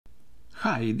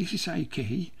Hi, this is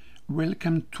IK.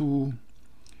 Welcome to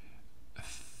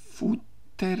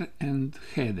footer and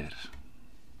header.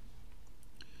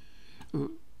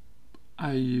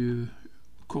 I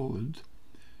called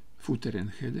footer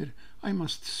and header. I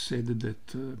must say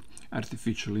that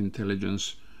artificial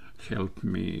intelligence helped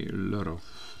me a lot of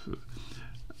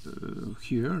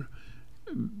here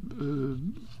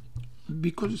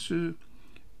because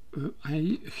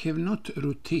I have not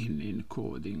routine in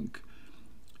coding,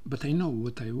 but I know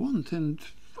what I want, and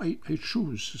I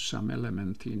choose some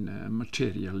element in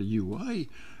material UI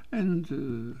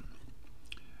and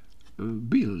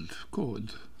build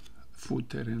code,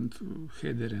 footer and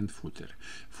header and footer.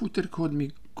 Footer code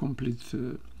me complete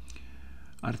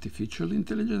artificial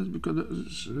intelligence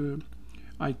because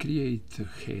I create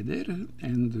header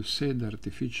and said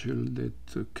artificial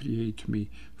that create me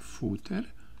footer,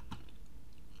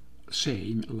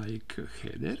 same like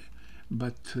header,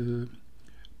 but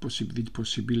with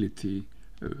possibility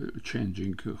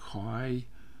changing high,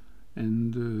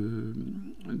 and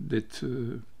that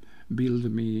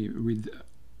build me with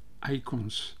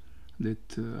icons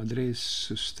that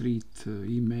address, street,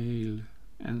 email,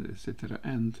 and etc.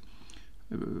 And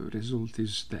result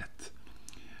is that.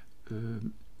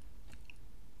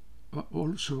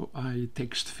 Also, I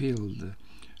text field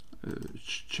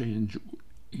change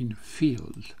in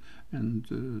field and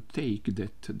take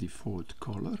that default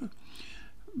color,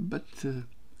 but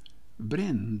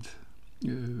brand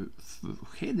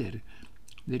header,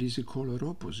 there is a color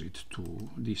opposite to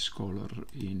this color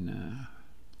in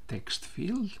text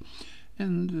field,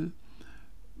 and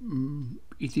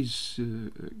it is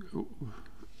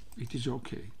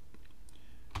okay.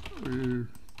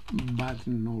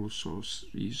 Button also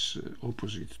is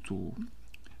opposite to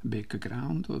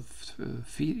background of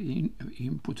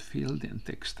input field and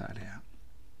text area.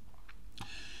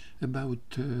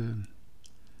 About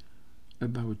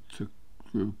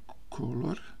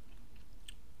color,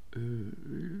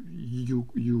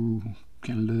 you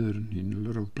can learn in a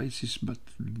lot of places, but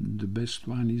the best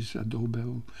one is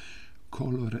Adobe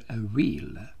Color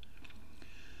Wheel.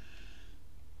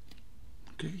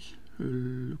 Okay,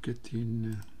 look at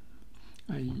in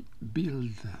I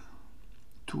build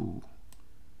two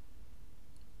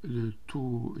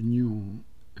new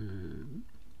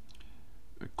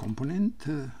component.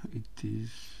 It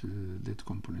is that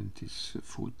component is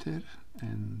footer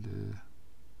and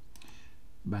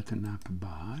button up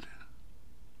bar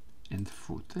and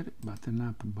footer. Button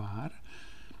up bar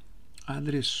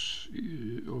address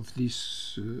of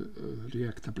this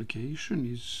React application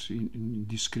is in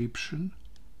description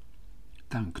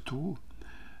thank to,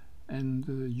 and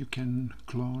you can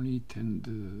clone it and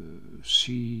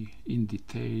see in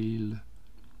detail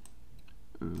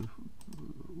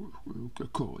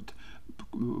code.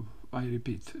 I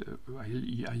repeat, I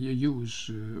use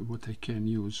what I can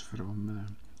use from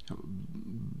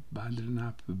button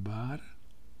up bar,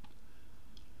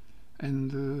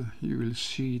 and you will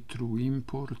see through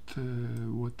import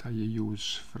what I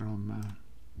use from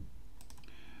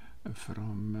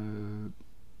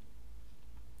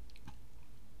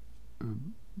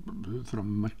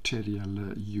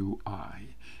material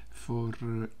UI. For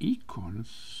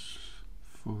icons,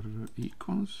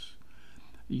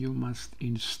 you must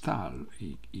install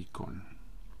icon.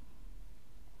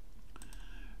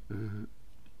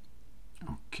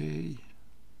 Okay,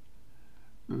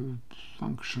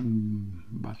 function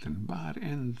button bar,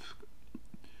 and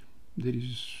there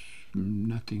is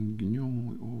nothing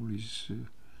new.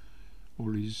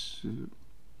 All is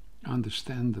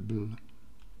understandable.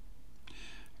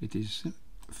 It is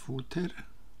footer.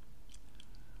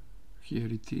 Here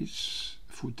it is.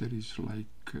 Footer is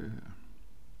like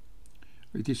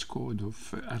it is code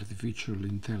of artificial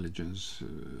intelligence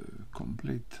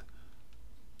complete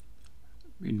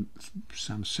in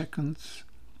some seconds,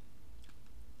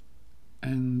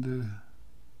 and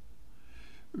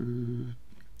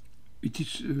it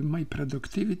is my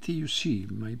productivity. You see,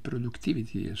 my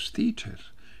productivity as teacher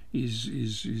is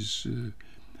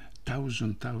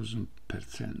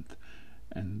 1000%,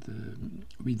 and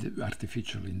with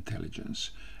artificial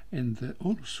intelligence. And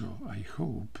also I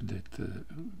hope that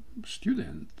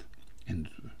student, and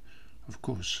of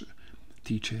course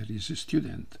teacher is a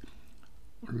student,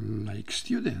 like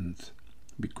student,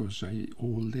 because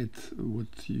all that what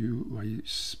I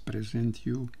present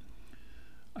you,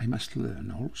 I must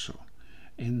learn also,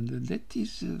 and that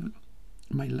is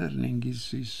my learning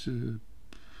is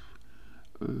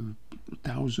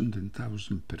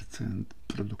 1000%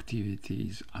 productivity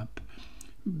is up,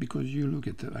 because you look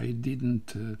at, I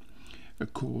didn't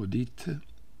code it,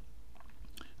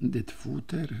 that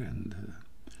footer, and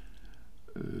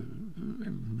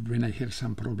when I have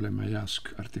some problem, I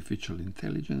ask artificial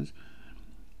intelligence,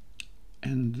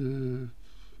 and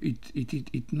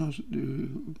it knows.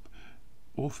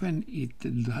 Often it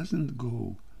doesn't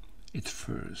go at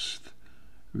first.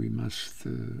 We must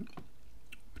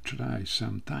try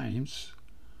sometimes,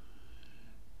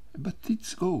 but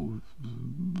it's go.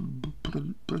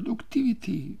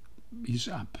 Productivity is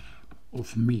up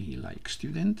of me, like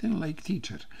student and like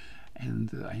teacher,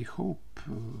 and I hope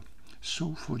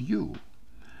so for you.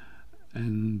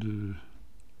 And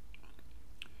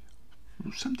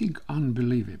something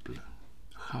unbelievable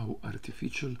how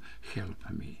artificial help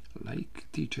me, like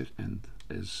teacher and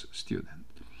as student.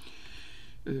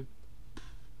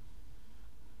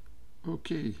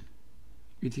 Okay,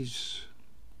 it is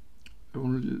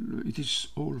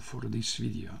all for this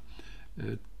video.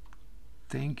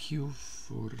 Thank you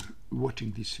for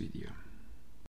watching this video.